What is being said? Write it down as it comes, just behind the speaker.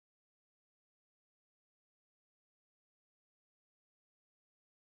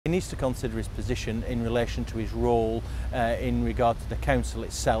He needs to consider his position in relation to his role in regard to the council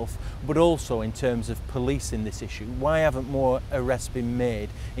itself, but also in terms of policing this issue. Why haven't more arrests been made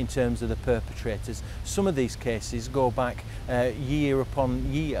in terms of the perpetrators? Some of these cases go back year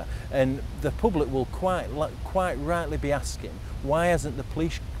upon year, and the public will quite rightly be asking, why hasn't the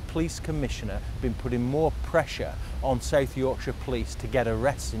police commissioner been putting more pressure on South Yorkshire Police to get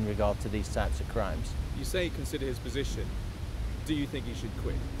arrests in regard to these types of crimes? You say consider his position. Do you think he should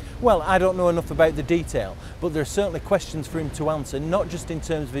quit? Well, I don't know enough about the detail, but there are certainly questions for him to answer, not just in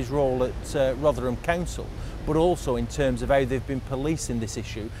terms of his role at Rotherham Council, but also in terms of how they've been policing this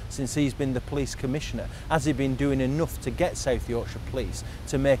issue since he's been the police commissioner. Has he been doing enough to get South Yorkshire Police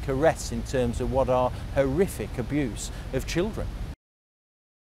to make arrests in terms of what are horrific abuse of children?